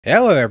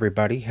Hello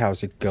everybody,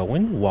 how's it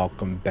going?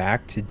 Welcome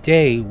back.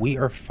 Today we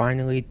are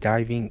finally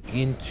diving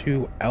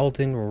into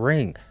Elden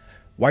Ring.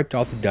 Wiped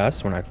all the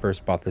dust when I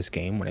first bought this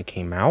game when it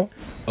came out,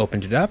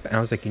 opened it up, and I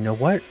was like, you know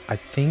what? I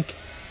think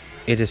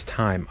it is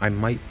time. I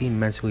might be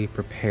mentally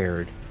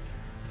prepared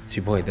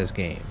to play this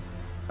game.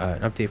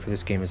 An update for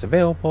this game is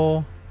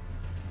available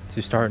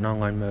to start in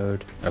online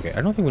mode. Okay,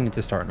 I don't think we need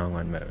to start in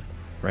online mode,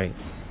 right?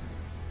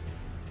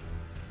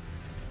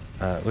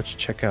 Let's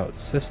check out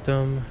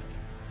system.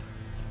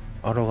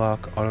 Auto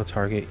lock, auto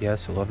target,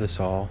 yes, I love this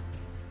all.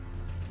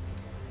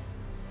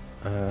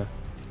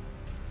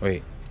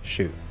 Wait,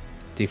 shoot.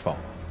 Default.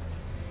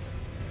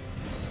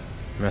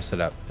 Messed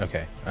it up.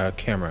 Okay,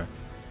 camera.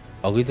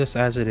 I'll leave this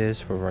as it is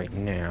for right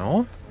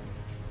now.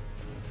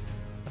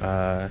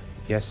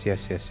 Yes.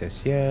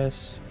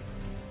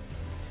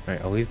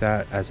 Alright, I'll leave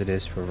that as it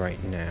is for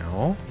right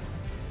now.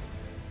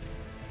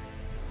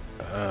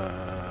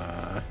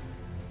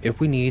 If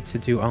we need to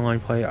do online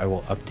play, I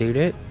will update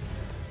it.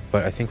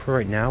 But I think for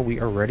right now,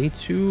 we are ready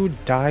to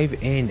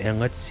dive in and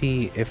let's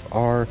see if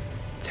our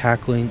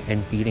tackling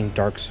and beating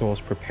Dark Souls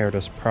prepared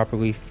us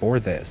properly for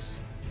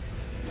this.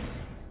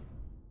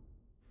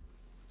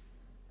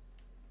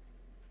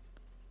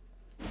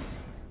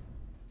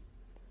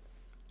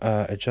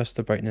 Adjust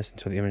the brightness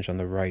until the image on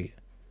the right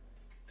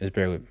is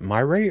barely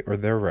my right or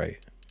their right.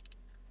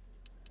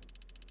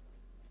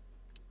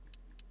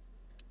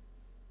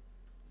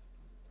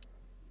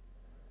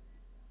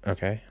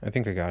 Okay, I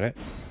think I got it.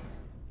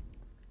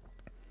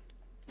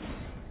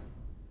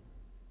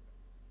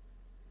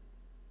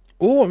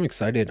 Oh, I'm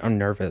excited. I'm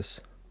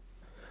nervous.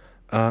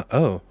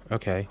 Oh,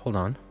 okay. Hold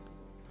on.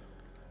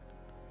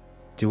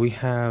 Do we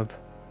have...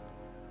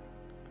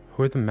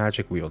 Who are the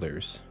magic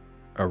wielders?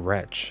 A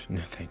wretch.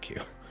 No, thank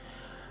you.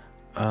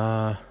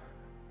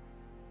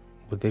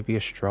 Would they be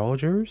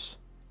astrologers?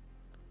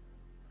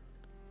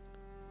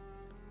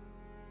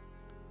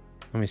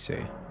 Let me see.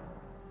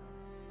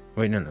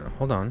 Wait, no.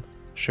 Hold on.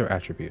 Show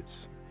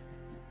attributes.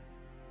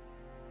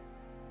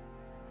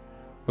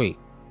 Wait.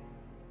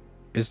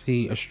 Is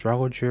the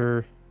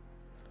astrologer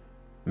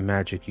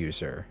magic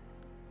user?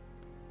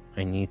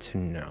 I need to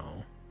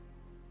know.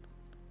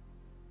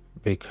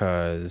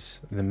 Because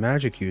the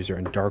magic user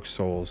in Dark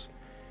Souls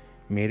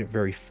made it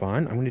very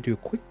fun. I'm going to do a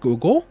quick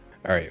Google.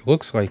 Alright,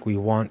 looks like we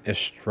want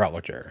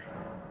astrologer.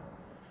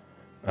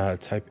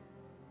 Type...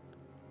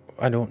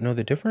 I don't know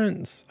the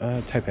difference.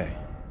 Type A.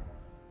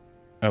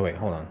 Oh, wait,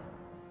 hold on.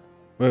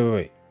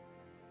 Wait.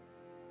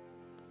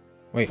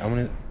 Wait, I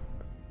want to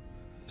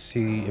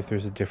see if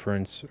there's a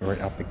difference right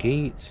out the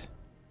gate.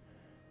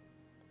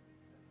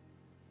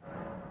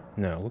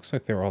 No, looks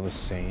like they're all the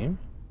same.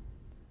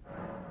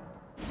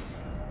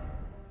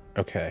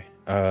 Okay.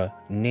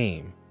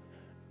 Name.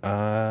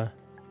 Dan.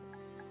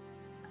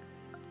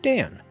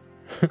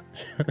 I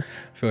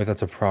feel like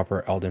that's a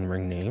proper Elden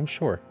Ring name.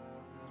 Sure.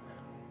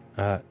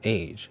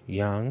 Age.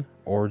 Young.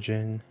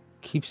 Origin.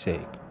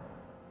 Keepsake.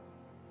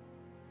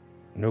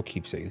 No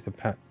keepsake.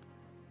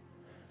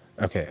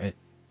 Okay.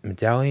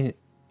 Medallion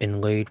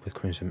inlaid with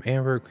crimson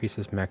amber.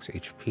 Increases max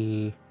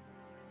HP.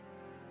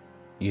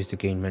 Used to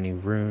gain many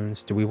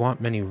runes. Do we want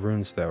many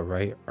runes though,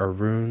 right? Are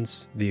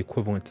runes the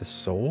equivalent to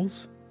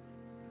souls?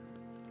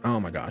 Oh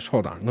my gosh,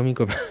 hold on. Let me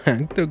go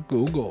back to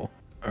Google.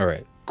 All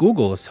right,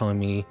 Google is telling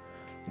me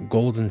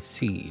golden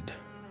seed.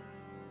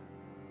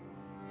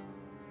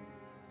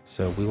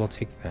 So we will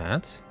take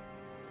that.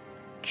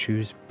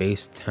 Choose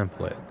base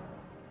template.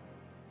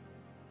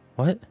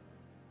 What?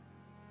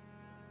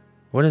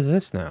 What is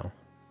this now?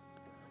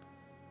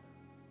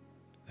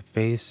 The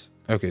face.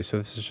 Okay, so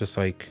this is just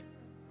like...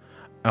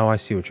 Oh, I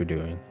see what you're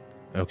doing.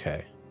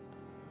 Okay.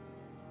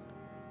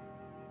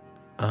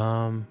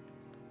 I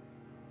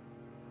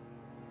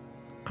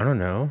don't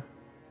know.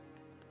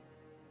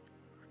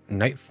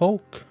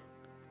 Nightfolk?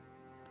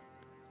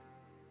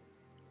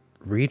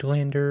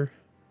 Reedlander?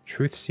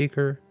 Truth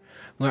Seeker?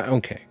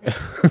 Okay.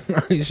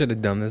 I should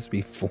have done this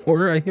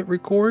before I hit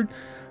record.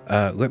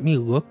 Let me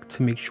look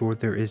to make sure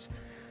there is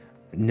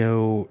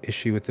no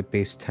issue with the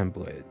base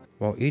template.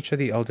 While each of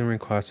the Elden Ring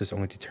classes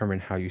only determine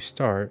how you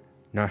start,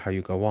 not how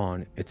you go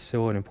on, it's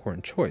still an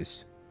important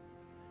choice.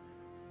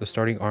 The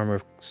starting armor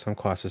of some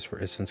classes, for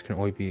instance, can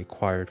only be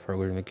acquired for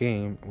later in the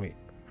game. Wait,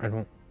 I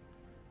don't...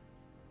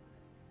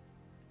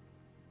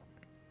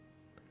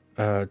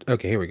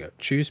 okay, here we go.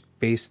 Choose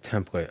base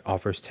template.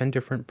 Offers 10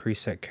 different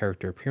preset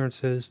character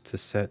appearances to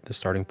set the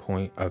starting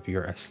point of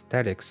your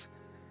aesthetics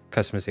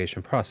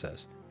customization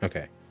process.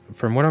 Okay,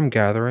 from what I'm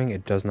gathering,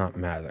 it does not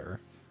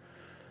matter.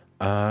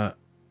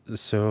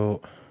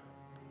 So...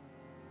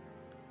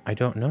 I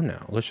don't know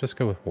now. Let's just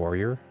go with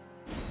warrior.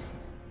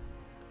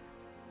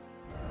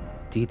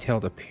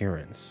 Detailed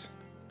appearance.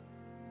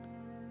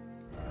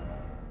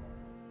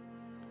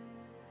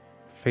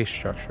 Face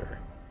structure.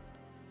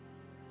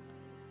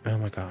 Oh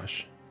my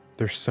gosh.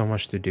 There's so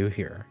much to do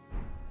here.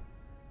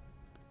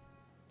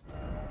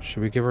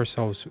 Should we give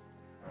ourselves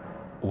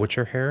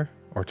Witcher hair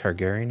or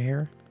Targaryen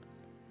hair?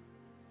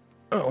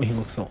 Oh, he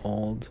looks so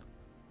old.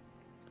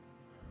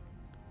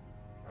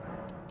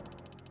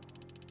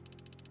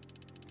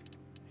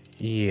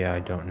 Yeah, I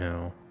don't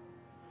know.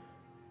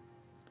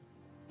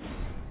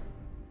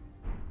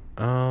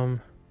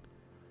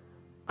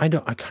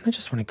 I kind of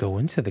just want to go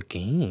into the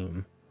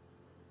game.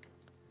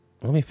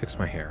 Let me fix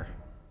my hair.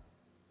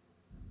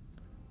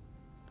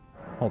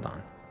 Hold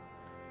on.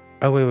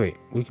 Oh, wait.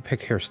 We can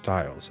pick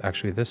hairstyles.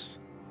 Actually, this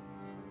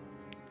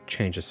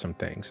changes some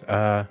things.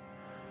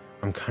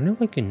 I'm kind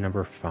of like in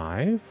number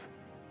 5.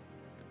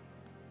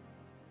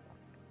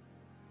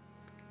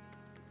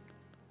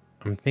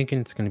 I'm thinking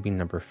it's going to be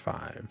number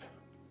 5.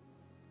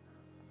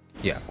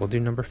 Yeah, we'll do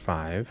number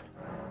 5.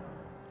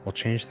 We'll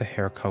change the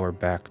hair color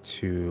back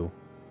to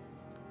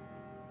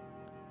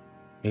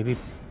maybe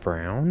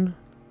brown?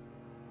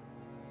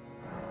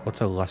 What's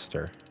a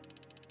luster?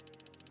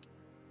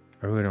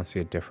 I really don't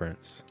see a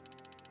difference.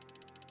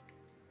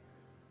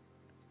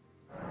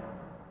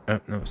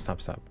 Oh, no,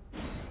 stop.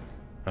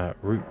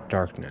 Root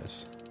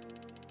darkness.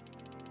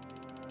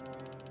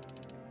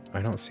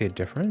 I don't see a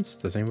difference.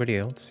 Does anybody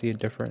else see a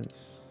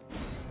difference?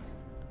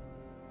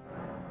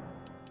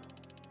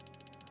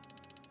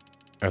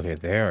 Okay,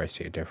 there I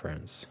see a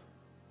difference.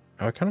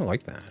 Oh, I kind of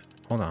like that.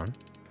 Hold on.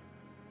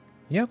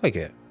 Yeah, I like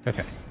it.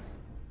 Okay.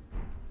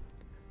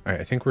 All right,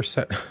 I think we're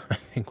set. I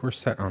think we're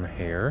set on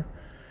hair.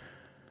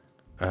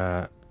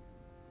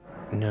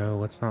 No,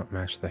 let's not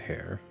match the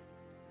hair.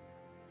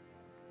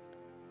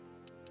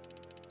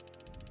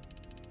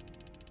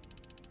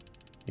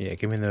 Yeah,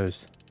 give me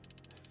those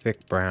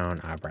thick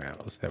brown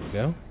eyebrows. There we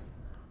go.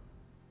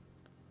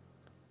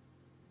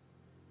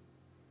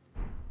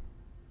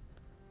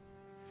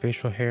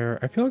 Facial hair.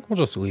 I feel like we'll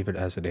just leave it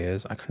as it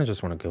is. I kind of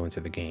just want to go into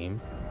the game.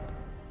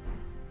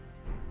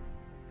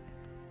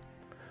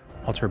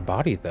 Alter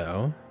body,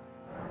 though.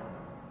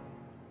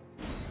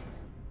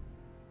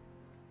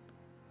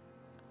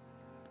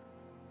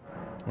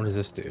 What does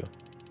this do?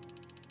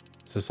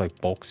 Is this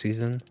like bulk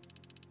season?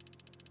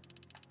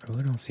 I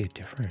really don't see a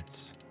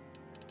difference.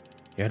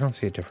 Yeah, I don't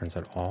see a difference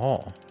at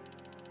all.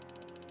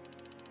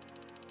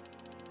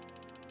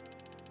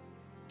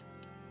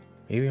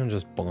 Maybe I'm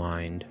just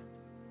blind.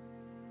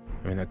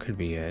 I mean, that could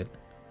be it.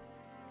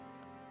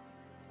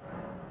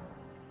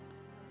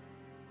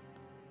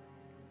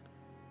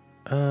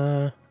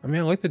 I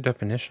mean, I like the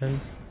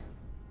definition.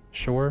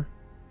 Sure.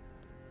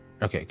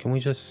 Okay, can we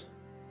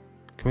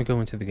go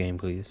into the game,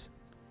 please?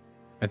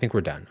 I think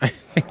we're done. I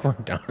think we're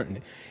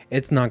done.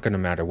 It's not gonna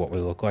matter what we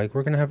look like.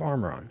 We're gonna have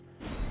armor on.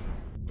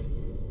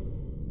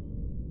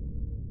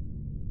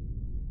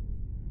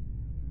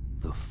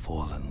 The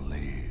fallen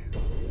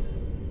leaves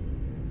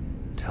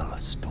tell a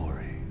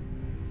story.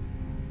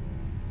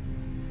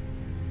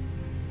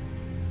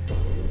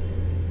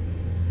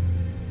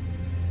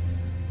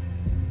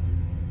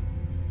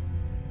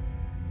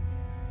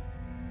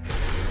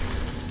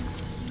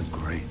 The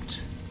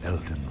great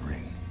Elden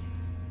Ring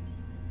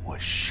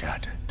was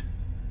shattered.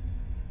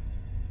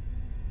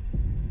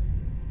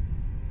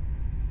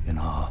 In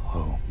our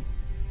home,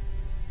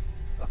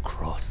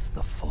 across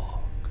the fog,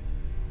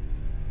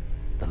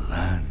 the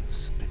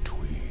lands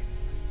between.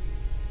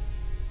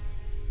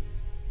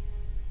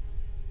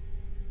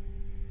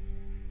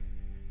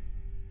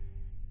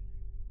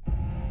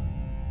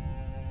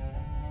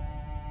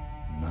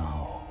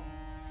 Now,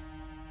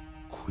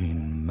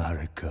 Queen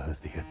Marika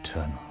the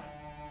Eternal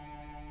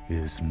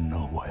is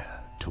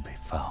nowhere to be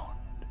found.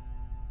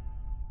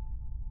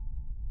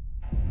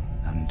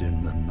 And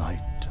in the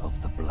night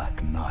of the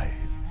Black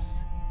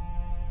Knives,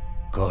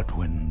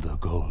 Godwyn the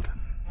Golden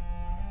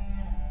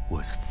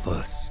was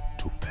first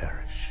to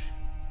perish.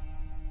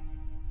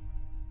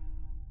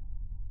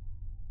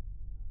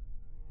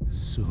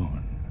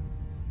 Soon,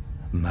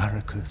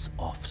 Marika's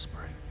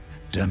offspring,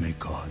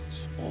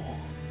 demigods all,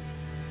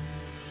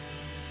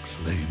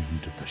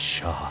 claimed the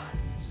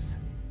shards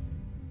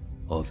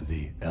of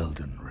the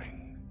Elden Ring.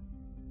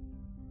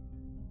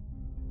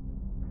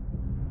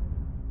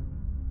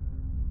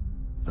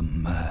 The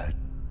mad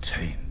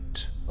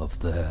taint of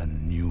their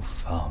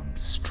newfound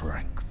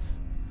strength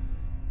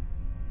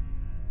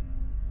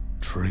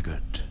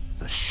triggered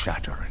the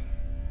shattering.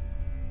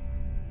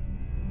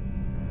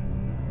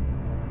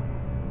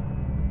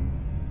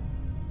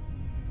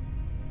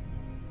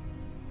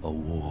 A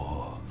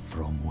war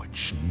from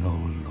which no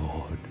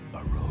lord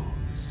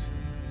arose.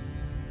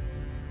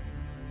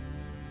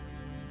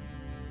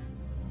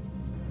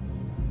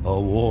 A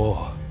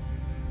war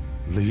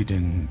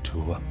leading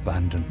to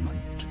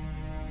abandonment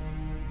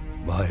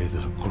by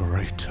the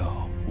greater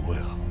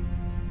will.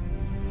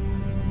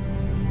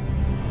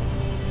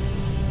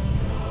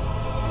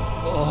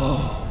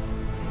 Oh,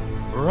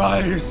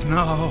 rise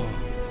now,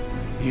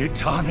 ye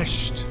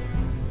tarnished,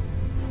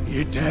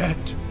 ye dead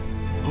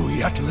who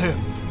yet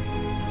live.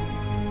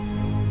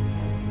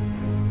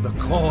 The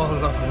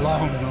call of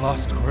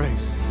long-lost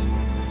grace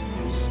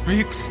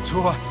speaks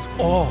to us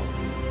all.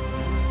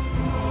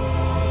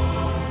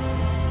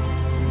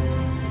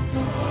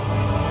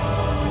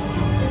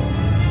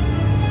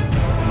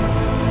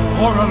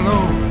 Horalu,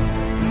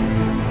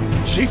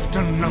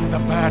 chieftain of the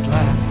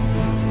Badlands,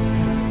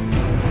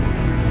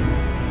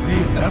 the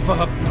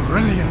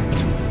ever-brilliant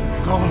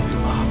Gold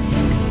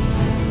Mask.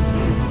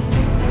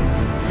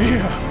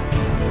 fear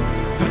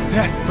the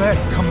deathbed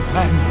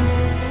companion,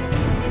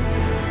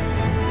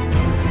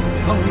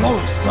 the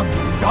loathsome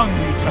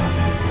dung-eater,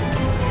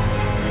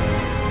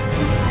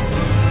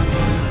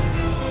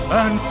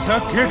 and Sir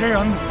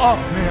Gideon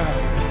Ofnir,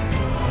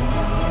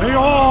 the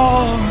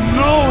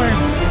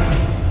all-knowing.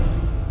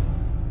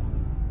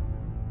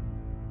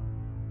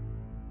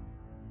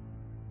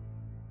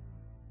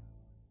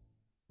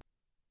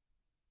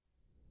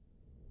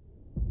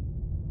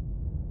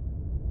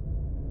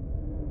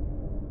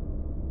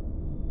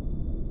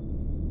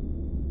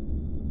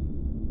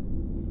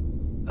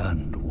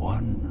 And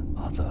one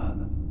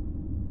other,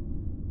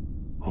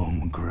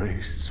 whom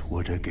grace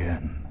would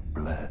again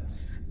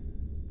bless.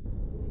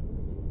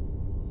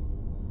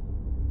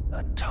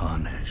 A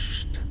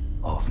tarnished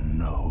of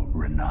no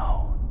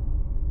renown.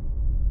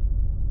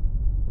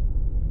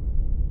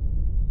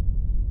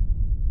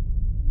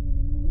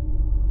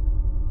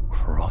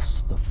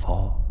 Cross the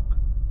fog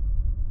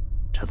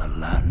to the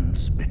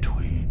lands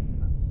between.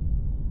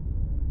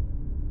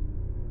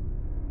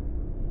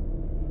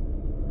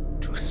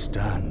 To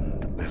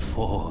stand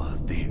before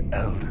the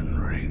Elden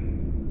Ring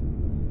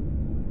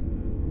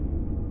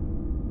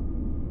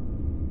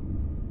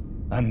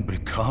and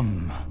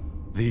become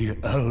the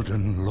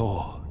Elden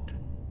Lord.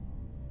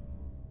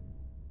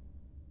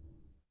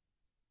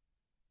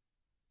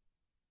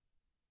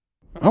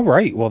 All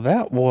right, well,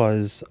 that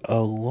was a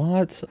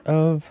lot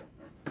of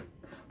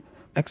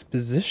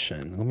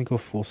exposition. Let me go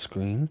full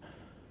screen.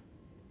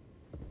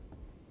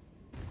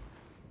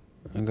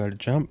 I gotta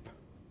jump.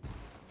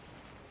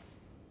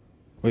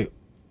 Wait,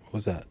 what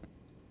was that?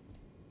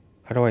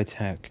 How do I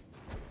attack?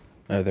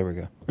 Oh, there we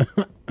go.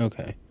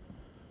 Okay.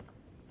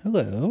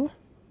 Hello.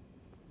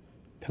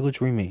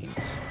 Pillage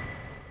remains.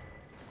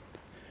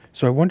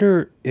 So I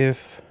wonder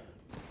if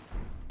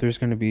there's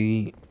going to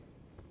be...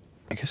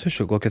 I guess I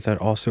should look at that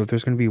also. If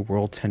there's going to be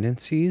world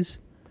tendencies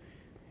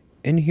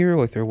in here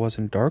like there was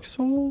in Dark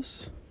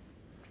Souls.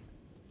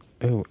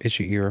 Oh,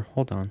 itchy ear.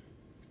 Hold on.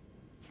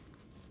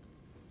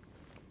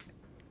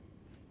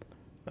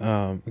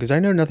 Because I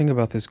know nothing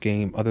about this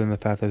game other than the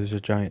fact that there's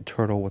a giant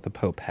turtle with a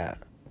Pope hat.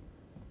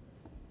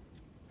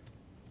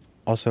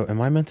 Also,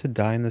 am I meant to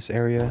die in this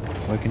area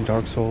like in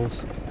Dark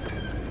Souls?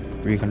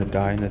 Are you going to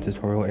die in the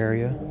tutorial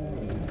area?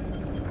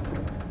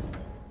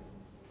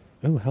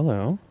 Oh,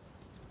 hello.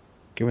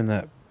 Given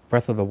that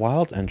Breath of the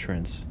Wild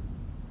entrance.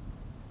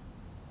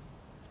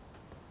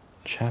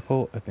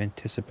 Chapel of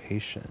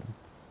Anticipation.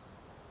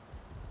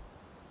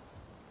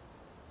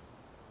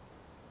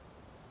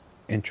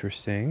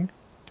 Interesting.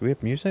 Do we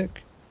have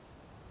music?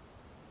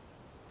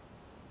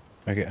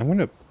 Okay, I'm going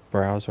to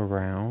browse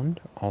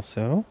around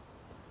also.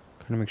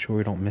 Kind of make sure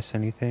we don't miss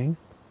anything.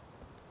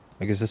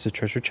 Like, is this a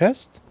treasure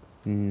chest?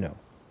 No.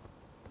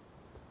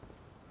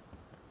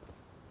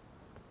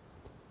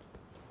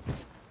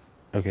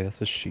 Okay,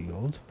 that's a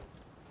shield.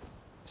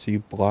 So you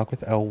block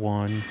with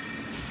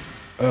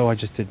L1. Oh, I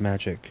just did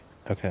magic.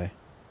 Okay.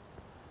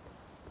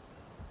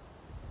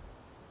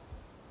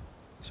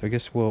 So I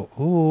guess we'll...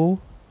 Ooh.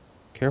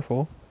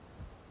 Careful.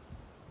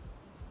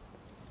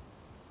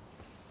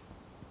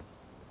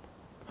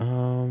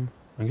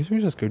 I guess we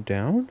just go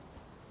down?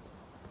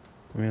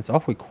 I mean, it's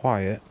awfully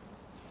quiet.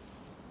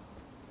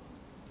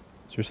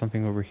 Is there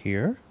something over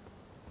here?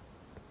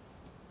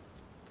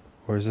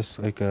 Or is this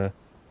like a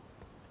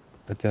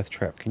death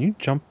trap? Can you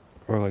jump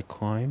or like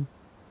climb?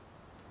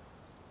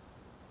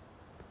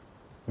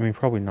 I mean,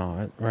 probably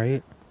not,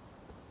 right?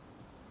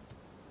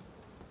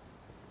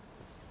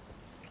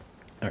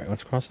 Alright,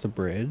 let's cross the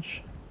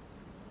bridge.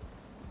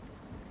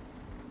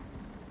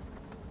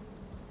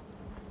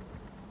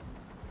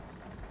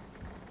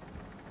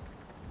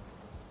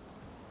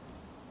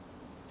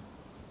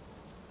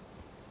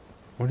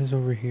 What is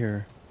over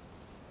here?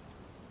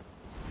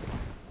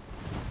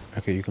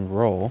 Okay, you can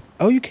roll.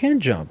 Oh, you can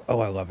jump. Oh,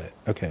 I love it.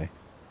 Okay.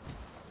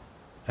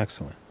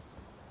 Excellent.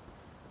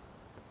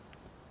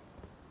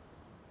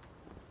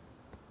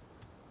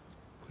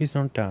 Please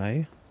don't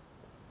die.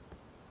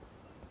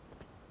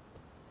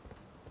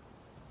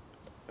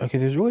 Okay,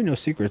 there's really no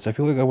secrets. I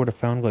feel like I would have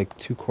found like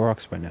 2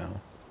 Koroks by now.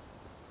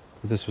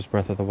 If this was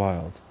Breath of the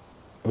Wild.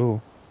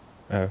 Ooh.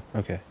 Oh,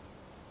 okay.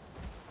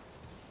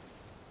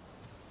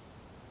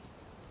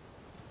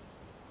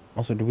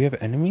 Also, do we have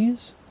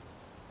enemies?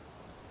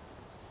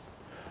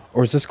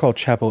 Or is this called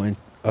Chapel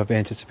of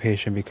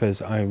Anticipation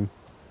because I'm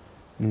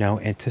now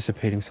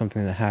anticipating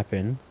something to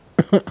happen?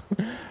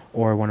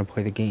 Or I want to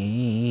play the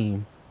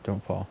game.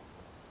 Don't fall.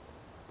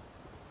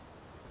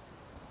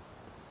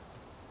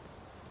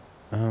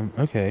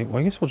 Okay. Well,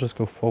 I guess we'll just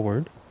go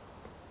forward.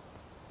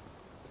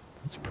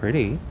 That's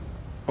pretty.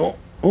 Oh,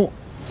 oh.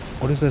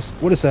 What is this?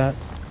 What is that?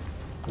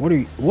 What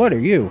are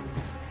you?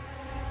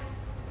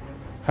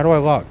 How do I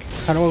lock?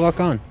 How do I lock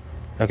on?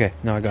 Okay,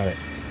 now I got it.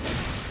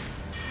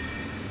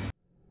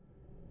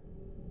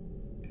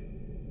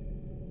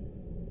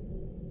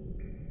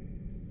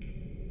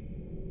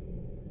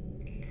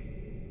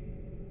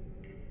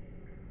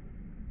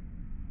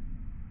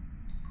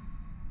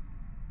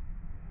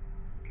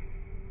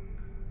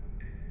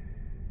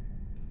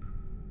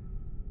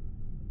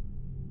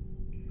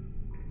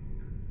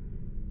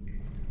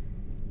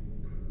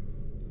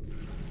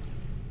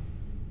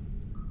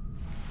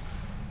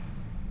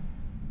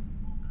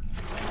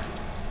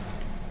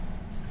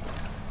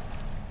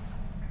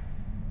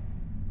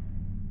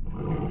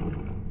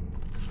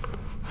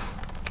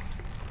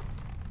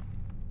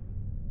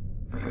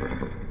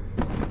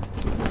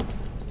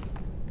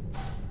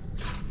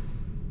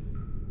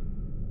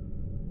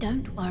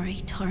 Don't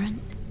worry,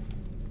 Torrent.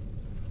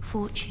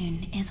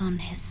 Fortune is on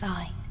his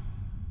side.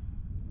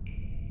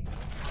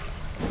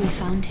 We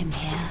found him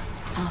here,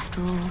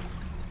 after all.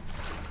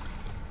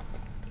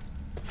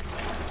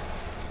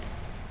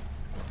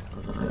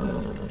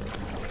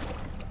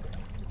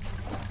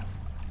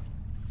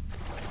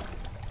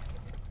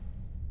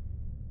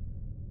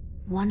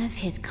 One of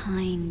his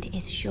kind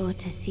is sure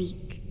to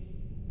seek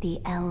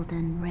the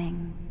Elden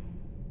Ring.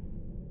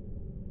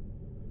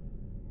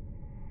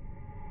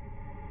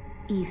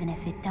 Even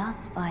if it does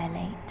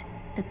violate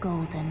the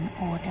Golden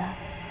Order.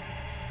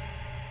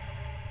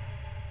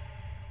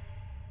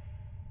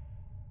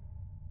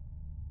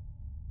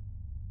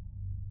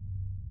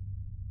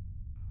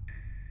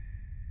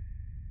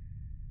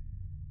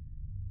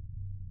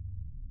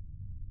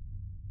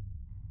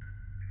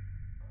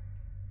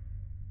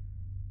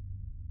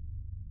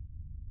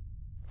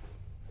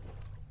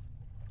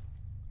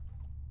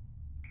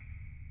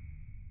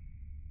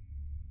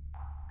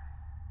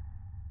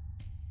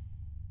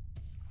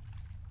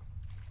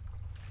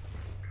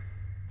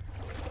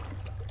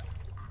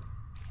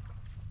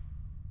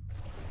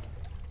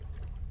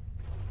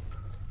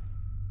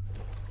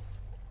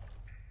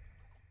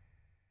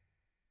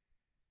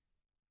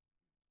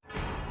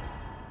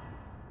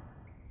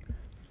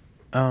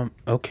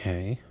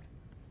 Okay.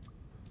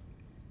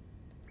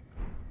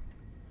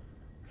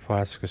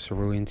 Flask of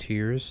cerulean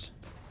tears.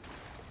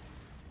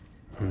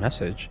 A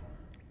message.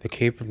 The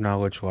cave of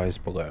knowledge lies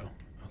below.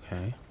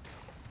 Okay.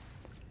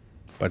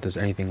 But does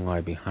anything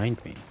lie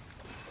behind me?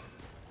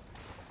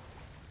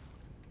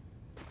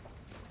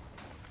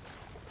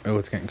 Oh,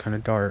 it's getting kind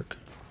of dark.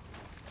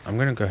 I'm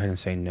gonna go ahead and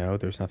say no,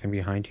 there's nothing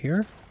behind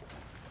here.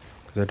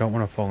 Because I don't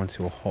want to fall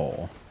into a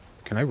hole.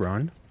 Can I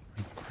run?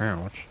 I can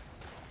crouch.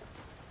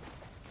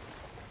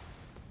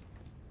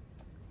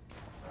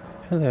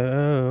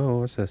 Hello,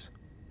 what's this?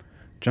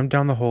 Jump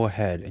down the hole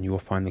ahead and you will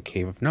find the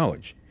Cave of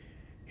Knowledge.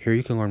 Here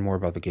you can learn more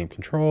about the game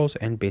controls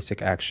and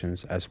basic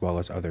actions, as well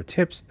as other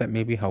tips that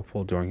may be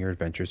helpful during your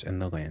adventures in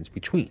the lands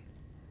between.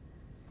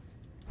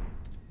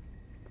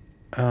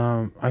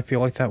 I feel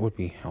like that would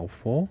be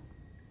helpful.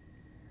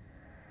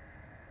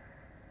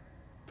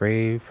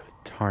 Brave,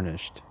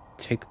 Tarnished.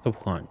 Take the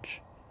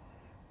plunge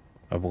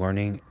of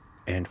learning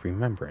and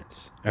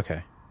remembrance.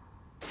 Okay.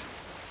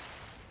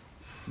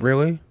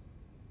 Really?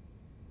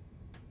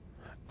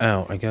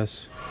 Oh, I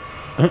guess.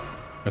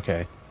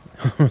 Okay.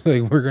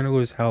 Like, we're gonna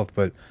lose health,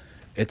 but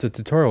it's a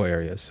tutorial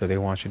area, so they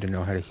want you to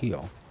know how to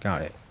heal.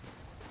 Got it.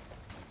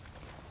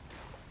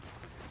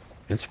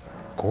 It's a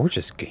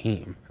gorgeous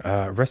game.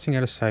 Resting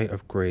at a site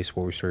of grace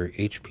will restore your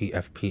HP,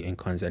 FP, and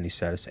cleanse any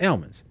status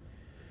ailments.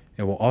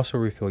 It will also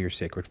refill your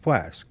sacred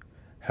flask.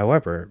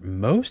 However,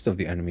 most of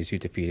the enemies you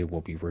defeated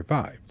will be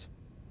revived.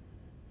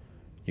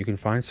 You can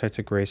find sites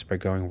of grace by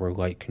going where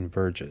light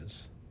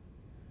converges.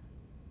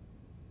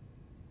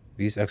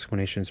 These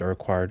explanations are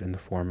acquired in the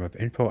form of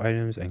info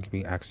items and can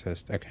be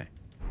accessed. Okay.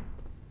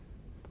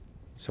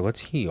 So let's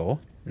heal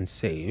and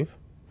save.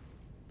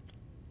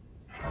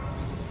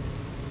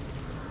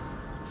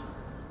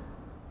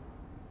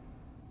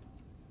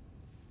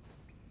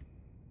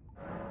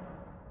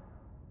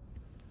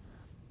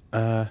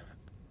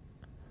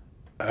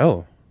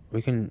 Oh,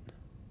 we can...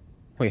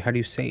 Wait, how do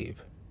you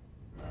save?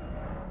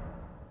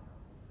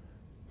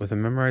 With the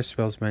Memorize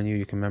Spells menu,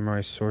 you can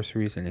memorize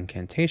sorceries and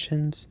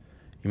incantations.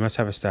 You must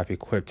have a staff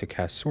equipped to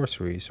cast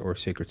sorceries or a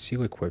sacred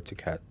seal equipped to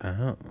cast...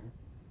 Oh.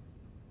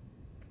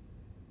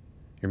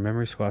 Your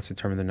memory slots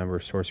determine the number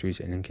of sorceries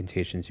and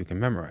incantations you can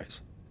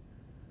memorize.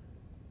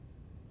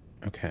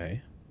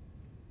 Okay.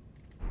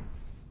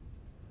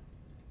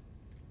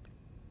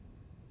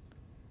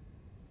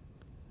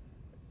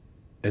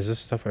 Is this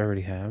stuff I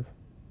already have?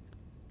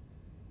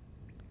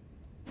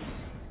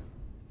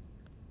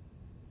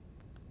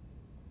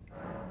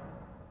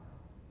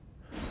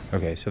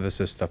 Okay, so this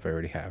is stuff I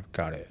already have.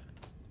 Got it.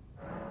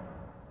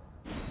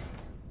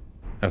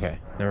 Okay,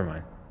 never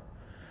mind.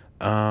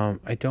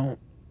 I don't...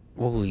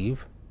 We'll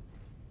leave.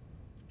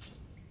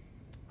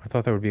 I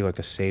thought that would be like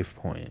a save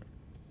point.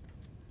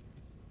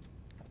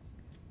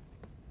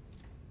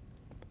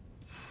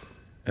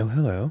 Oh,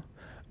 hello.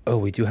 Oh,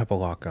 we do have a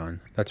lock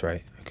on. That's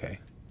right. Okay.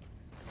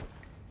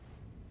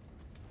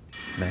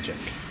 Magic.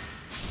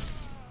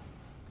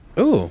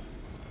 Ooh.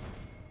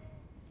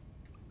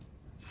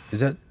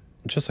 Is that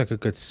just like a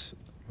good...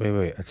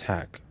 Wait.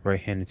 Attack.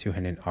 Right-handed,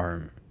 two-handed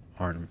ornament.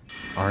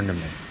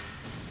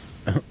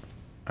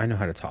 I know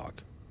how to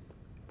talk.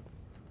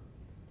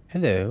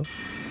 Hello.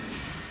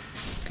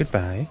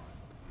 Goodbye.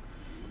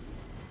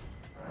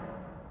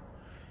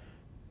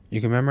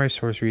 You can memorize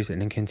sorceries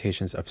and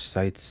incantations of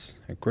sites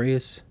at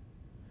grace.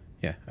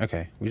 Yeah,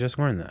 okay. We just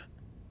learned that.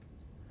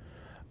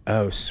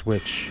 Oh,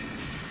 switch.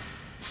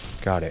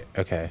 Got it.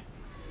 Okay.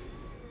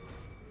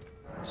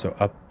 So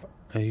up.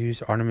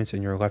 Use ornaments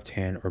in your left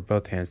hand or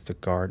both hands to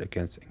guard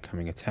against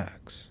incoming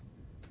attacks.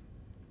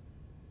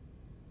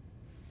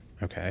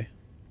 Okay.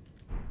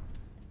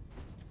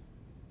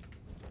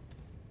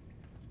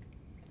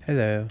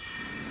 Hello.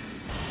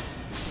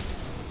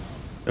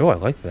 Oh, I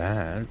like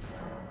that.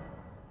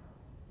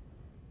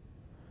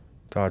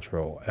 Dodge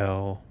roll.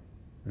 L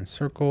and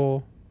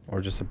circle,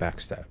 or just a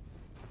backstep.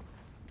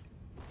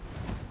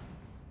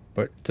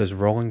 But does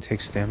rolling take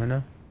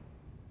stamina?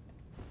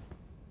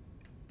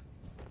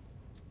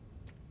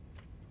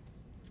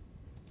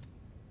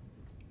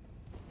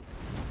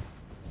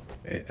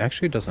 It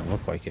actually doesn't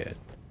look like it.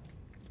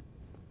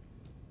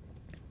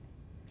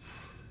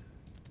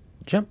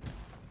 Jump.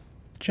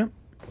 Jump.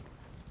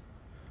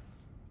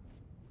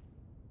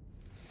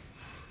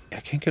 I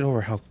can't get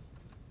over how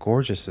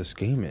gorgeous this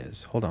game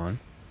is. Hold on.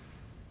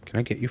 Can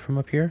I get you from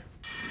up here?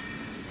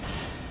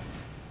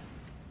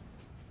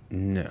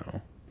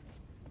 No.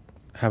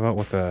 How about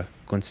with a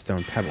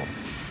glintstone pebble?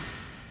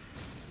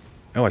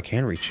 Oh, I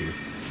can reach you.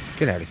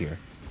 Get out of here.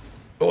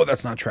 Oh,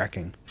 that's not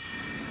tracking.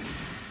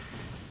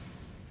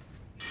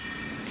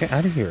 Get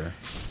out of here.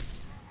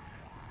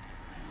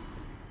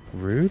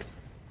 Rude.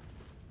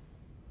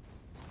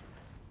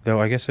 Though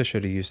I guess I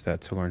should have used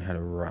that to learn how to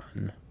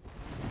run.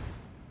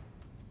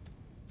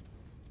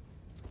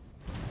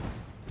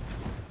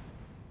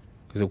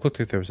 Because it looked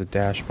like there was a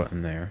dash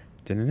button there,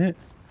 didn't it?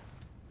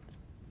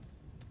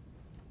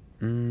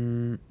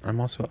 I'm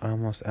almost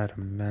out of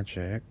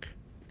magic.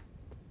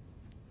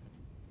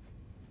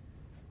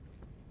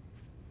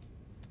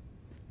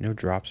 No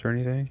drops or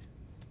anything?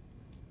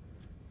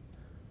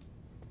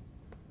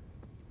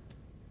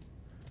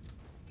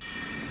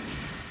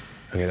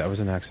 Okay, that was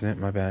an accident,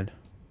 my bad.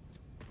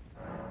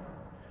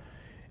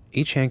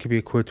 Each hand can be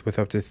equipped with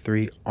up to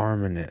 3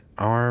 armaments,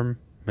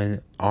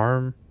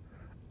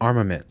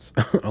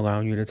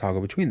 allowing you to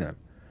toggle between them.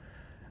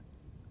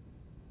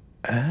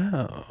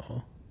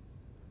 Oh.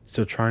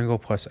 So triangle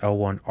plus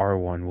L1,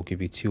 R1 will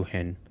give you 2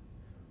 hand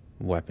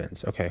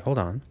weapons. Okay, hold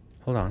on.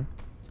 Hold on.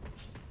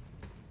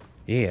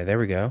 Yeah, there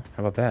we go.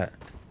 How about that?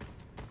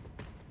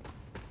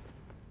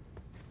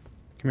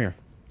 Come here.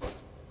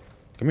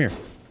 Come here.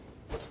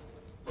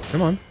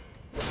 Come on.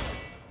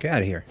 Get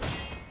out of here.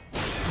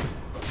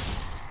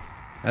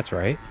 That's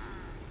right.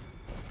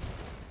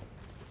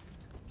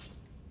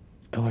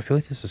 Oh, I feel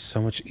like this is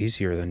so much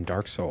easier than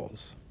Dark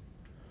Souls.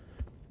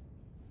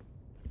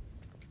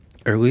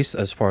 Or at least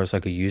as far as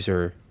like a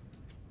user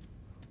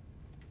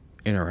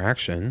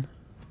interaction.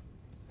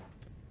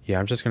 Yeah,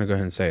 I'm just going to go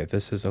ahead and say it.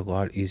 This is a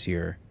lot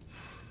easier.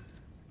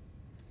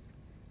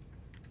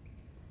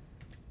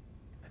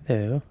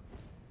 Hello.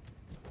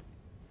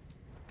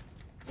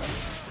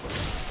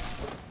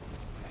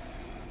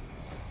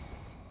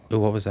 Oh,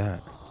 what was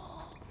that?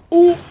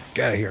 Ooh,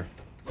 get out of here.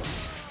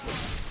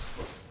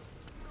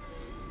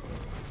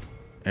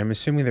 I'm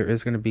assuming there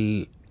is going to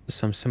be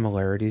some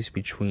similarities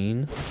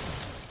between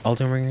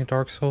Elden Ring and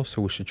Dark Souls,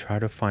 so we should try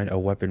to find a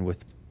weapon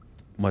with,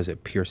 was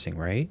it piercing,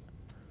 right?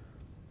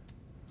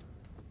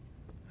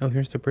 Oh,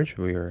 here's the bridge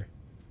we were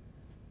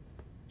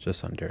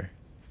just under.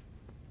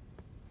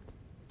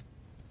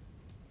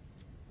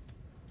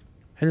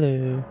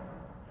 Hello.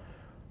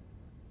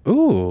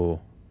 Ooh.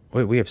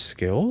 Wait, we have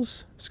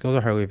skills? Skills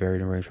are highly varied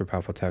in range for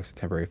powerful attacks and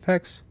temporary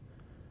effects.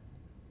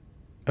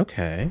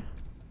 Okay.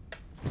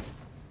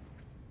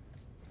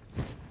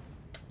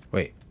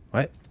 Wait,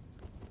 what?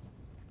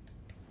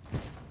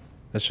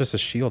 That's just a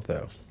shield,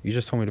 though. You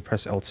just told me to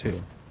press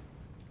L2.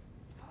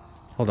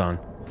 Hold on.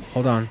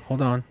 Hold on.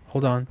 Hold on.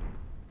 Hold on.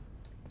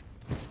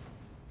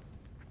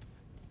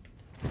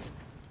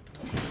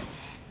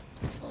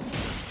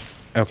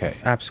 Okay,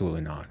 absolutely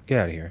not.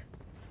 Get out of here.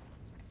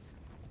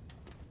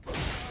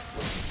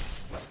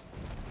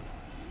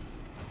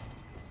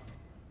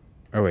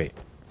 Oh, wait.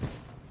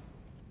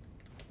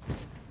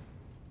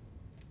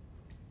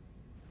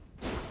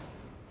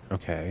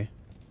 Okay.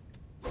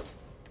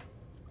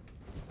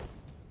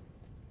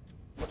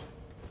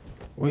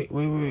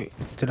 Wait.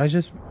 Did I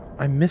just...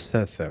 I missed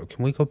that, though.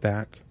 Can we go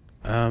back?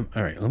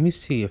 Alright, let me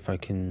see if I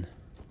can...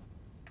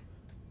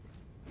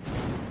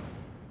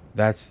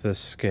 That's the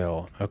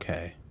skill.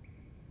 Okay.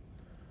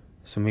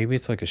 So maybe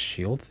it's like a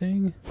shield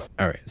thing?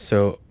 Alright,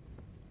 so...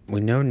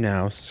 We know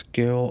now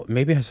skill...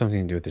 Maybe it has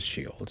something to do with the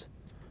shield.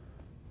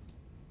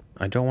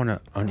 I don't want to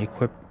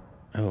unequip...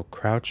 Oh,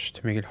 crouch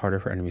to make it harder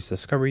for enemies to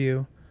discover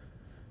you.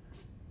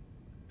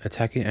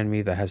 Attacking an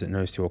enemy that hasn't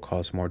noticed you will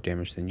cause more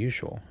damage than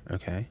usual.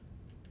 Okay.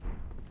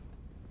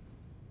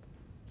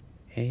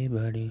 Hey,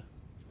 buddy.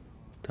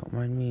 Don't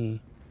mind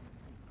me.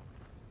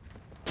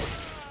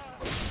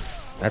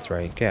 That's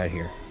right. Get out of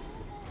here.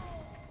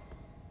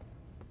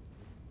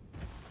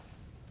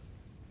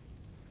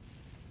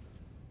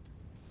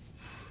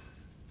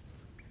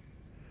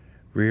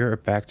 Rear or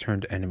back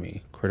turned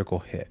enemy. Critical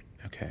hit.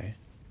 Okay.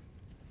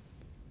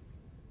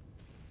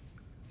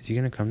 Is he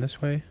gonna come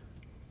this way?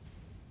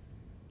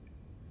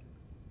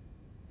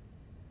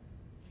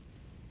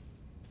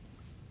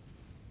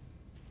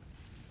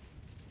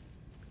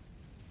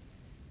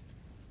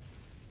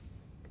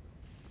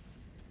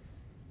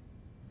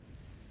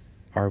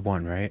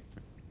 R1, right?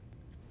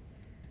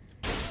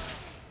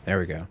 There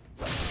we go.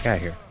 Get out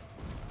of here.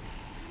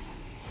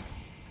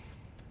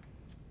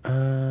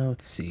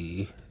 Let's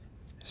see.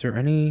 Is there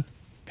any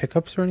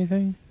pickups or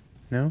anything?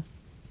 No?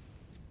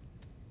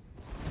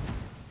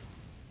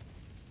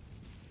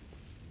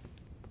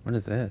 What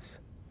is this?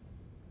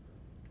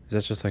 Is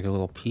that just like a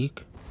little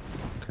peek?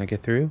 Can I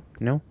get through?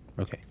 No?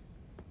 Okay.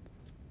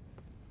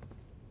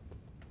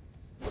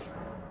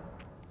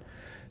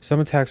 Some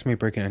attacks may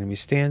break an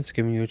enemy's stance,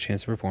 giving you a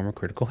chance to perform a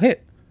critical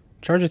hit.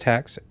 Charge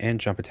attacks and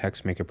jump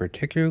attacks make it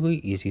particularly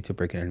easy to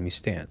break an enemy's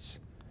stance.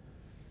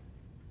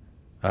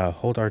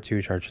 Hold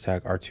R2, charge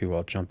attack, R2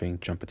 while jumping,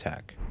 jump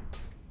attack.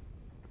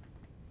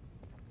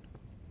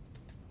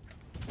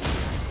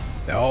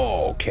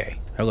 Okay.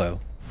 Hello.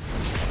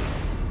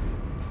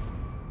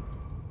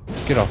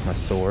 Get off my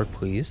sword,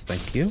 please.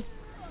 Thank you.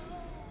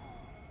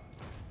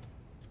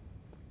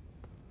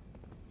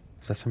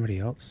 Is that somebody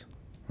else?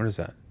 What is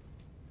that?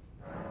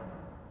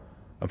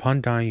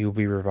 Upon dying, you will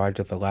be revived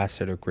at the last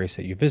site of grace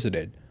that you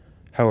visited.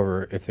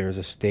 However, if there is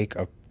a stake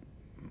of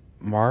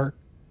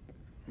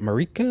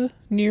Marika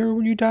near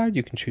when you died,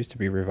 you can choose to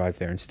be revived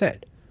there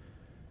instead.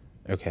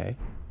 Okay.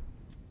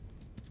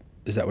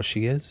 Is that what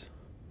she is?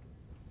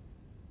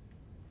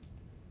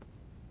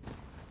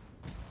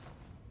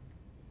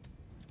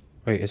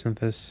 Wait, isn't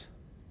this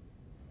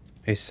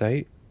a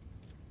site?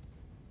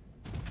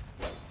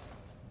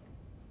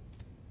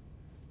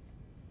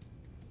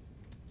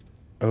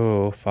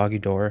 Oh, foggy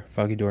door.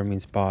 Foggy door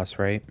means boss,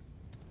 right?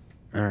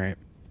 Alright.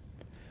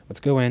 Let's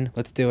go in.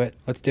 Let's do it.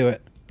 Let's do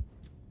it.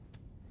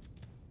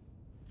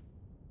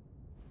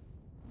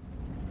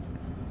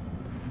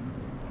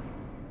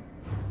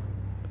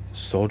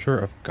 Soldier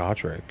of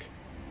Godric.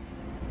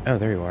 Oh,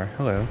 there you are.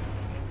 Hello.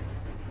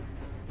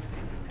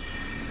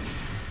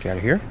 Get out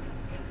of here.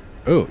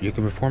 Oh, you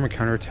can perform a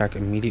counterattack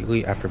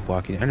immediately after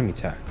blocking an enemy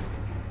attack.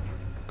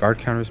 Guard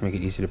counters make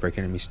it easy to break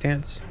enemy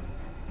stance.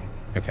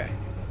 Okay.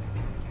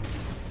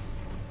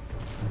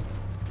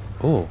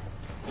 Oh,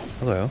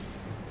 hello.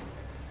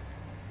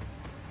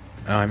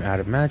 I'm out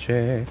of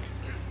magic.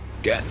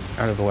 Get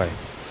out of the way.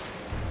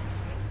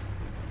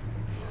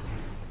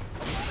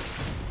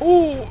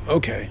 Oh,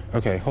 okay.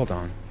 Okay, hold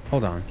on.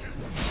 Hold on.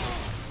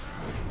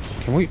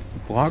 Can we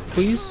block,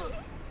 please?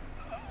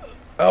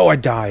 Oh, I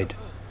died.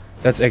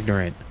 That's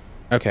ignorant.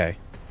 Okay.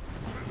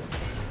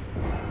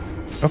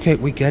 Okay,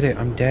 we get it.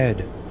 I'm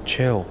dead.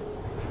 Chill.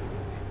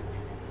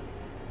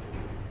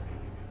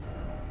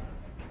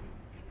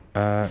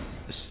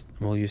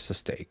 We'll use the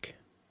stake.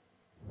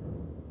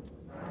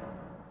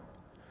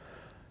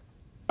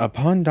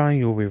 Upon dying,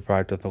 you will be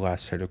revived at the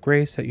last site of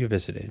grace that you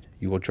visited.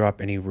 You will drop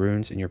any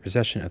runes in your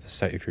possession at the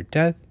site of your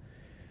death.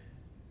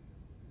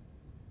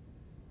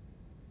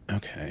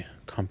 Okay.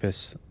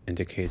 Compass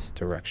indicates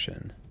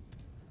direction.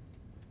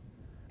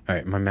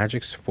 Alright, my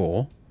magic's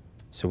full,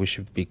 so we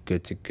should be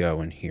good to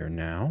go in here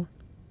now.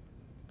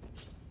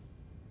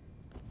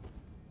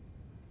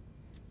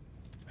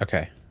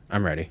 Okay,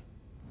 I'm ready.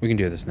 We can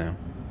do this now.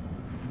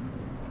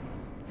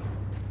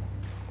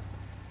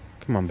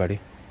 Come on, buddy.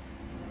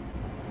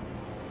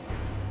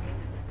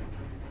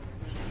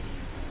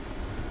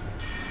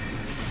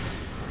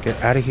 Get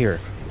out of here.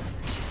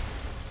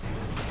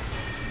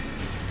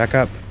 Back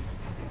up.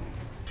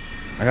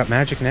 I got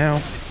magic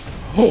now.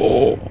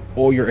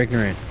 Oh, you're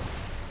ignorant.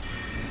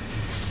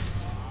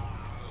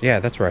 Yeah,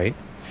 that's right.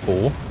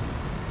 Fool.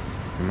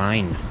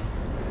 Mine.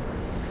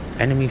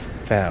 Enemy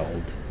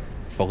felled.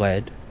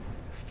 Fled.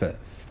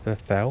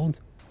 Felled?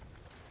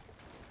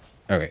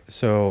 Okay,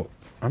 so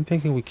I'm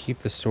thinking we keep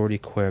the sword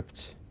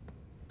equipped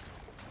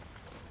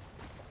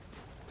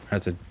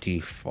as a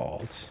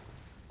default.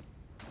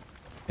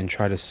 And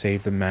try to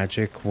save the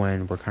magic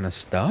when we're kind of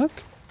stuck?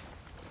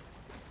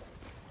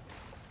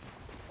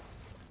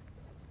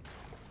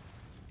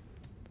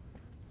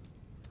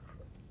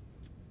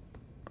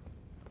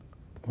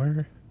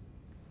 Where?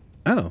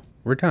 Oh,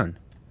 we're done.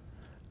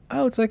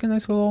 Oh, it's like a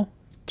nice little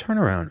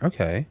turnaround.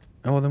 Okay.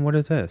 Oh, well then what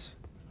is this?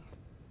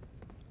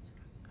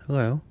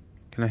 Hello?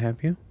 Can I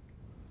help you?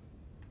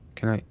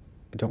 I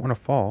don't want to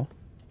fall.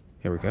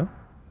 Here we go.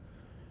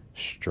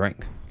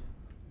 Strength.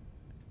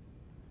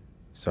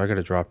 So I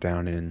gotta drop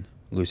down and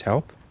lose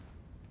health?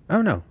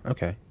 Oh no.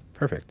 Okay.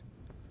 Perfect.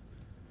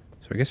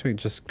 So I guess we can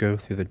just go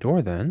through the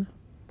door then.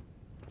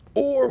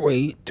 Or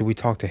wait, do we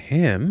talk to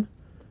him?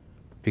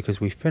 Because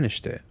we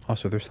finished it.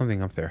 Also, there's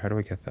something up there. How do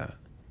I get that?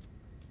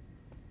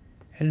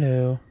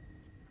 Hello.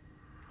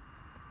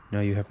 No,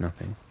 you have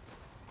nothing.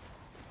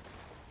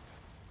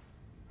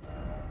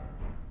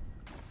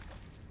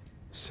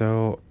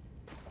 So...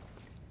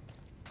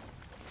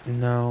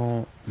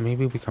 no,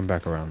 maybe we come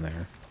back around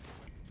there.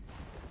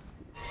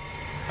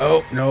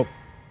 Oh, nope.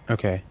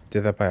 Okay,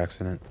 did that by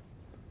accident.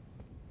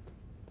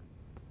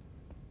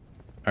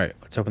 Alright,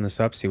 let's open this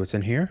up, see what's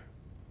in here.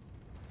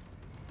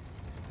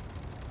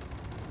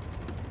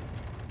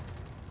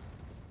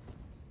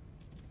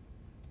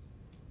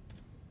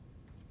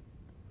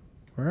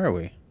 Where are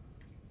we?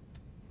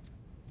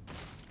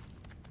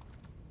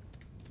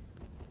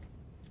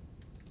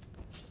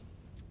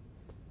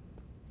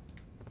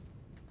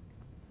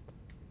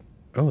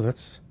 Oh,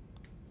 that's...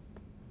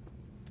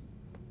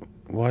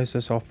 why is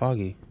this all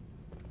foggy?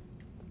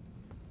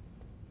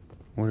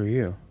 What are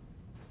you?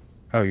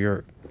 Oh,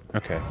 you're...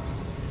 okay.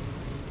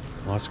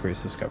 Lost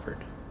grace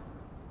discovered.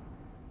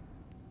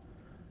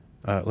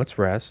 Let's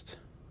rest.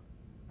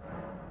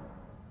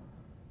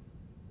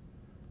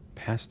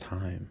 Pass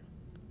time.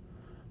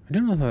 I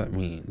don't know what that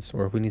means,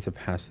 or if we need to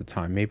pass the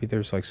time. Maybe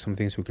there's like some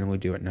things we can only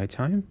do at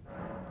nighttime.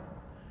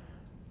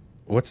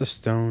 What's a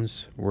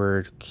stone's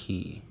word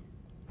key?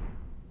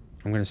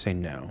 I'm gonna say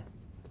no,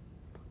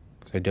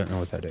 because I don't know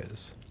what that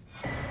is.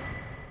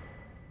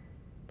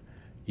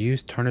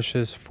 Use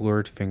Tarnished's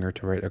fluid finger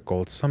to write a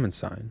gold summon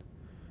sign.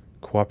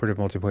 Cooperative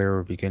multiplayer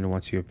will begin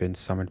once you have been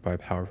summoned by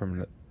power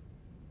from an...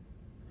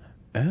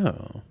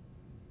 Oh.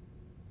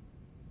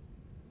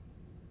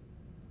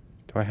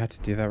 Do I have to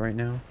do that right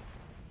now?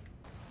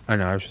 Oh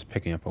no, I was just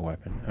picking up a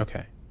weapon.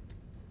 Okay.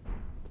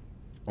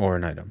 Or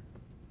an item.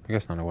 I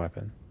guess not a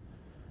weapon.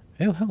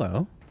 Oh,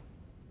 hello.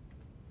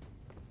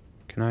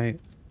 Can I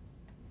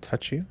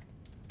touch you?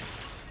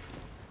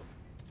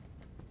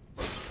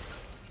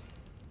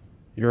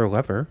 You're a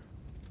lever.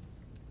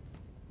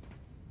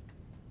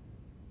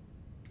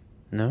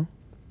 No?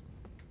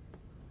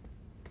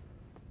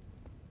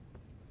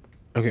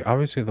 Okay,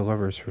 obviously the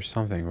lever is for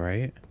something,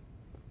 right?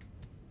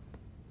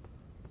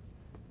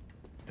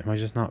 Am I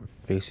just not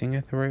facing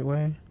it the right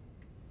way?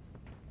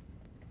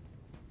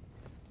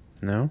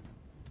 No?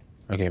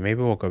 Okay,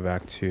 maybe we'll go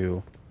back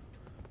to...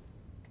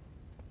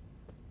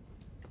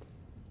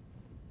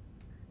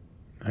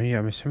 Oh yeah,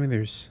 I'm assuming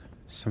there's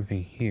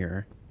something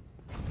here.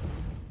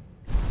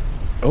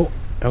 Oh,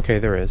 okay,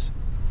 there is.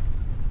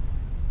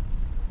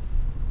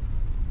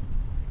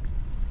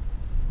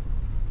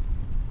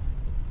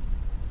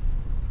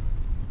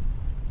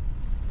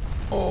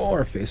 Oh,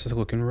 our face is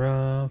looking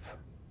rough.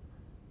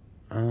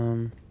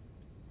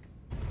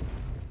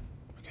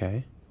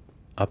 Okay.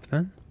 Up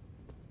then?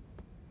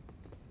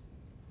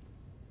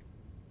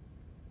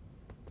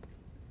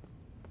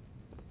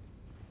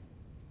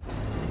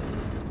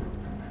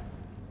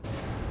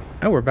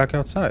 Oh, we're back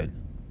outside.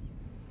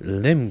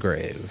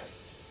 Limgrave.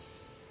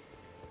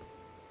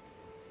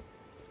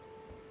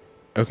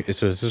 Okay,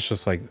 so is this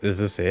just like, is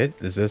this it?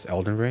 Is this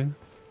Elden Ring?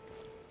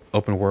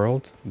 Open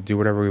world? Do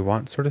whatever we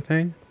want sort of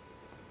thing?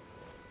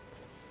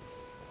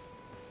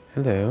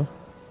 Hello.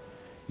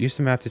 Use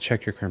the map to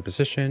check your current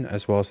position,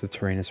 as well as the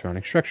terrain and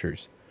surrounding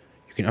structures.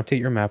 You can update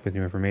your map with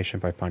new information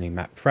by finding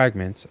map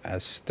fragments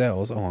as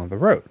stells along the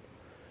road.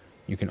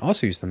 You can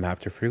also use the map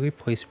to freely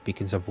place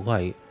beacons of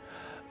light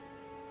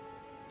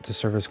to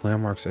serve as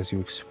landmarks as you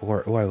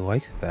explore. Oh, I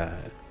like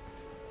that.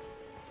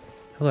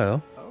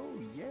 Hello. Oh,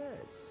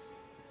 yes.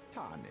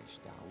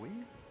 Tarnished, are we?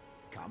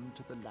 Come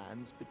to the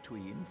lands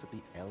between for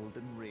the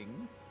Elden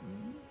Ring?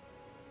 Hmm?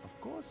 Of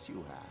course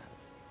you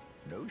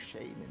have. No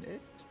shame in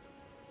it.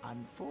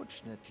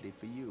 Unfortunately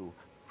for you,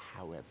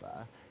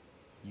 however,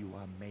 you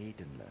are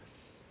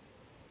maidenless.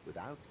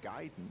 Without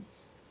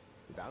guidance,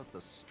 without the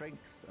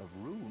strength of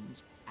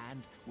runes,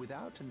 and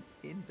without an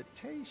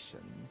invitation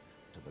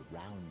to the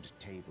round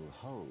table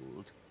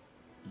hold,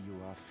 you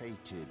are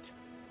fated,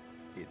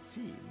 it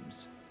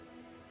seems,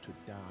 to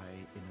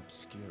die in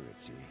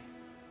obscurity.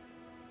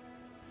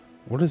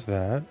 What is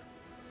that?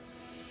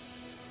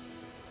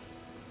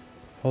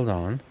 Hold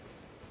on.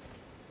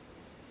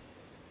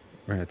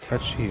 We're gonna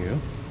touch you.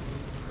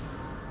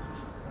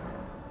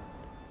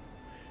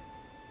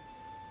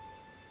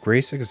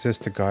 Grace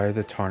exists to guide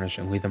the Tarnished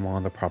and lead them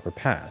along the proper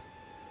path.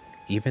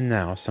 Even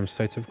now, some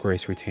sites of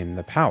grace retain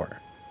the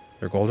power.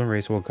 Their golden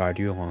rays will guide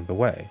you along the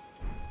way.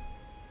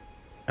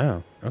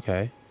 Oh,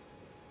 okay.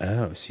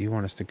 Oh, so you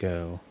want us to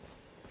go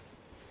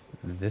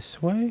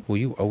this way? Will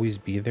you always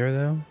be there,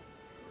 though?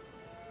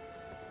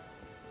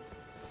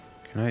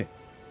 Can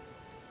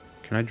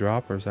I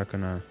drop, or is that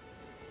gonna...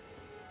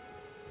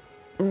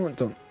 Oh,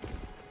 don't...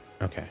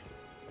 Okay.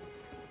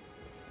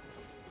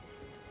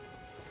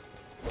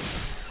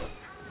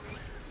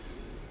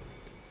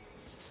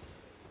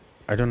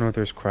 I don't know if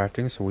there's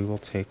crafting, so we will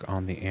take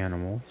on the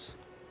animals.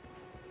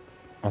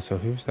 Also,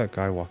 who's that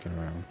guy walking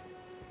around?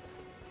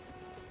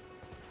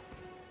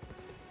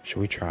 Should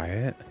we try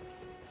it?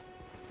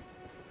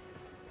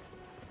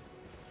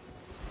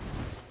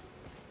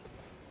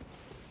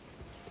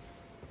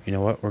 You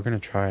know what? We're gonna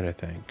try it, I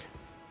think.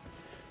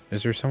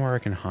 Is there somewhere I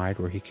can hide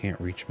where he can't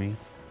reach me?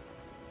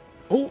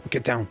 Oh,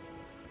 get down!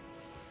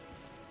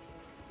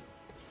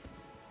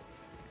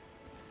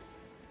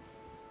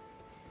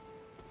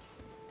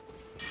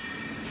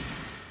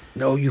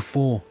 No, you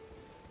fool!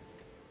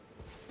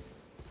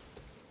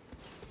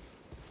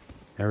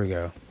 There we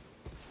go.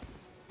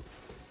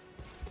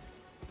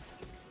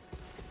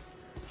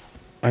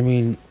 I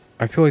mean,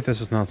 I feel like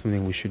this is not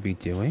something we should be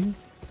doing.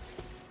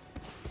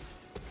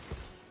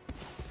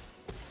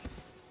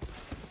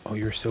 Oh,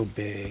 you're so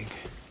big.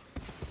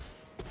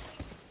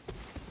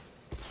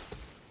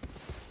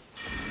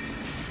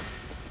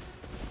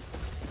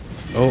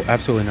 Oh,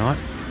 absolutely not.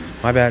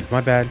 My bad,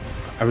 my bad.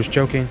 I was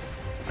joking.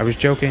 I was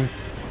joking.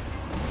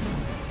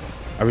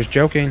 I was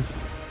joking.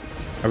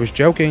 I was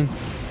joking.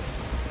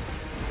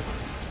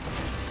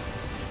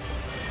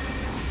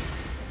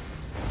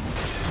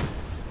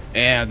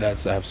 Yeah,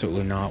 that's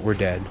absolutely not. We're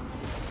dead.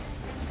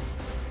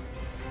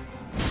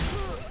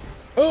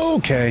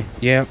 Okay.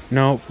 Yeah,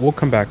 no, we'll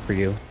come back for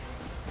you.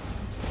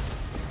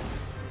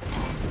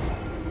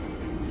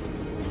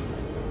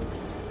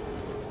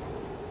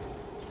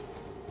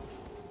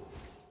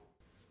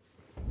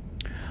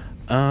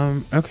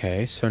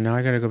 Okay, so now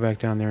I gotta go back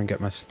down there and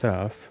get my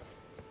stuff.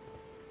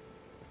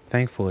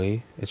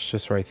 Thankfully, it's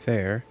just right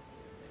there.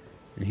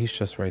 And he's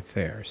just right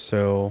there.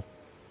 So,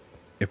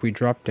 if we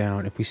drop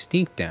down, if we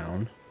sneak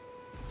down,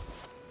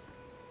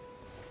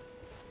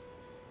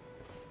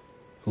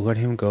 let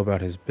him go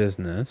about his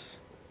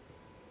business,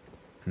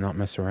 and not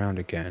mess around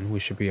again, we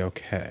should be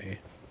okay.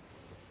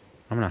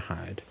 I'm gonna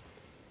hide.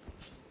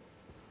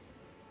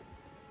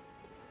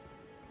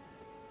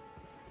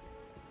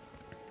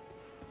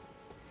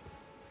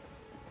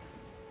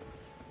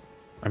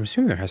 I'm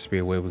assuming there has to be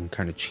a way we can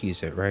kind of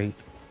cheese it, right?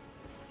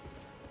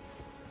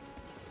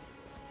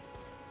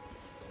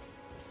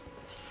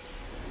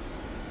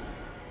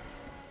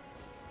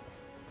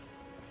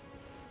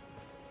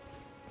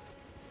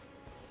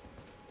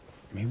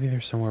 Maybe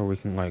there's somewhere we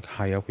can, like,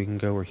 high up we can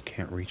go where he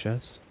can't reach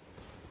us.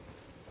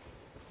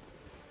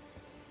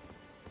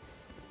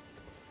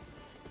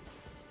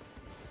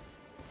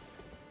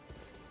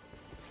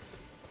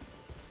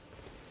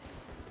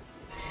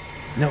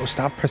 No,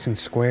 stop pressing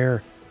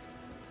square.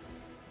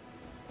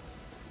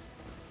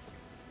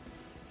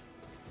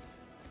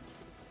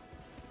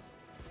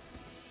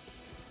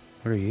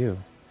 What are you?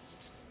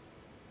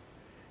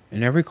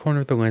 In every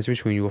corner of the lands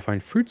between you will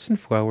find fruits and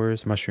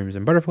flowers, mushrooms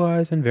and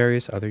butterflies, and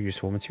various other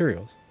useful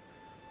materials.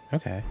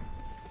 Okay.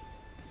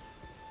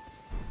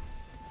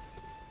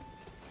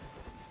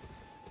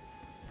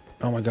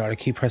 Oh my god, I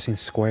keep pressing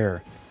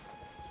square.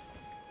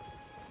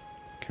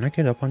 Can I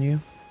get up on you?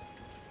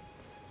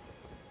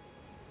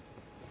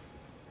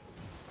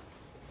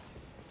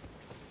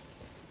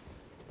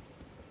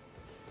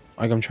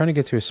 Like, I'm trying to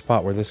get to a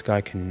spot where this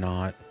guy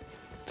cannot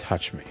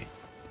touch me.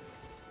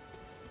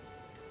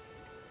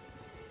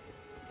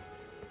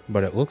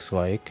 But it looks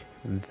like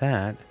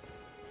that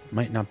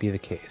might not be the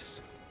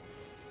case.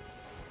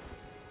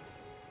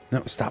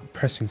 No, stop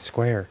pressing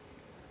square.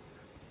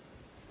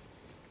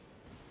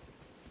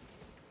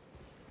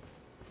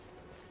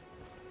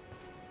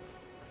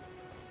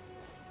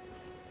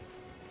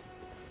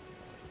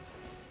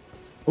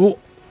 Oh,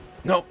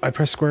 no, I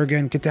pressed square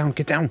again. Get down,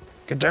 get down,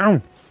 get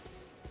down.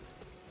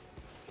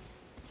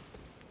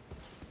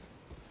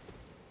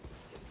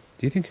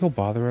 Do you think he'll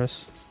bother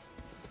us?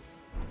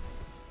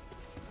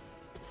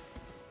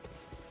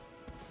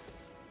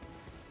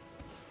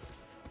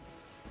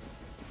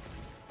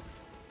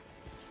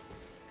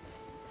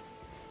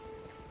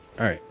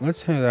 Alright,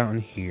 let's head out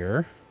in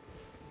here.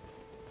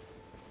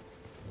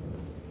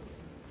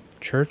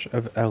 Church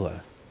of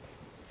Ella.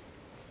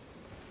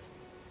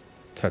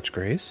 Touch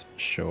Grace,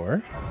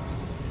 sure.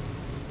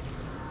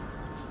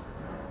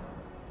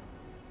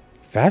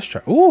 Fast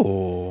travel.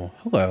 Ooh,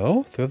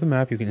 hello. Through the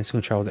map, you can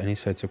instantly travel to any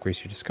sites of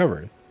Grace you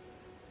discovered.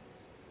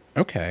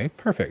 Okay,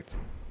 perfect.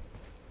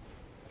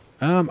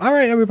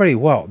 Alright, everybody.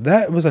 Well,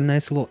 that was a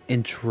nice little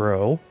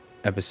intro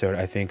episode,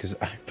 I think, because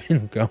I've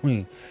been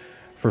going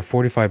for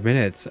 45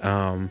 minutes.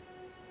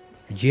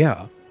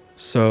 Yeah.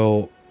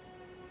 So,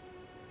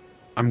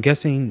 I'm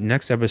guessing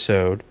next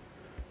episode,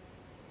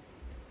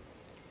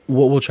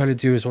 what we'll try to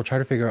do is we'll try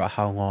to figure out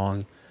how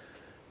long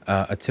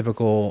a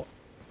typical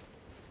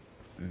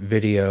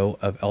video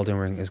of Elden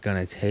Ring is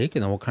going to take,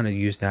 and then we'll kind of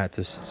use that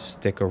to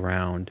stick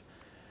around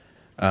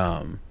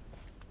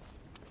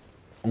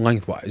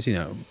lengthwise, you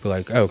know, be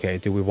like, okay,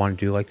 do we want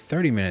to do like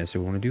 30 minutes? Do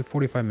we want to do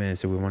 45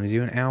 minutes? Do we want to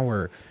do an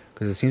hour?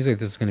 Because it seems like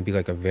this is going to be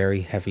like a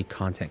very heavy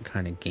content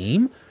kind of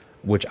game,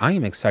 which I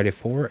am excited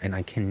for, and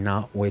I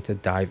cannot wait to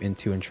dive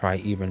into and try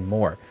even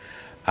more.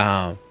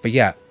 But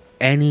yeah,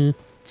 any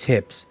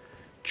tips,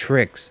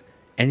 tricks,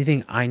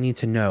 anything I need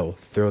to know,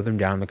 throw them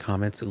down in the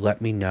comments.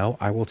 Let me know.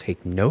 I will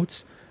take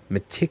notes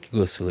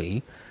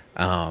meticulously,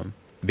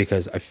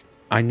 because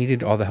I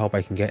needed all the help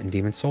I can get in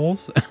Demon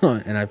Souls,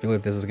 and I feel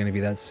like this is going to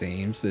be that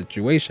same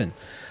situation.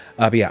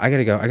 But yeah, I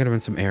gotta go. I gotta run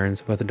some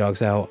errands, let the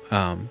dogs out.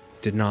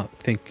 Did not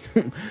think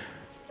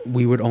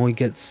we would only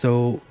get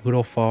so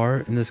little far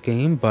in this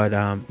game, but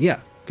yeah,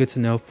 good to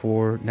know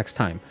for next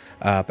time.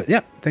 But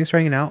yeah, thanks for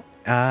hanging out,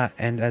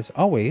 and as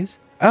always,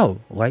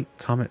 like,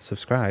 comment,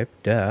 subscribe,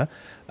 duh.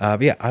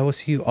 But yeah, I will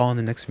see you all in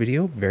the next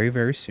video very,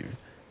 very soon.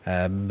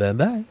 Bye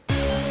bye.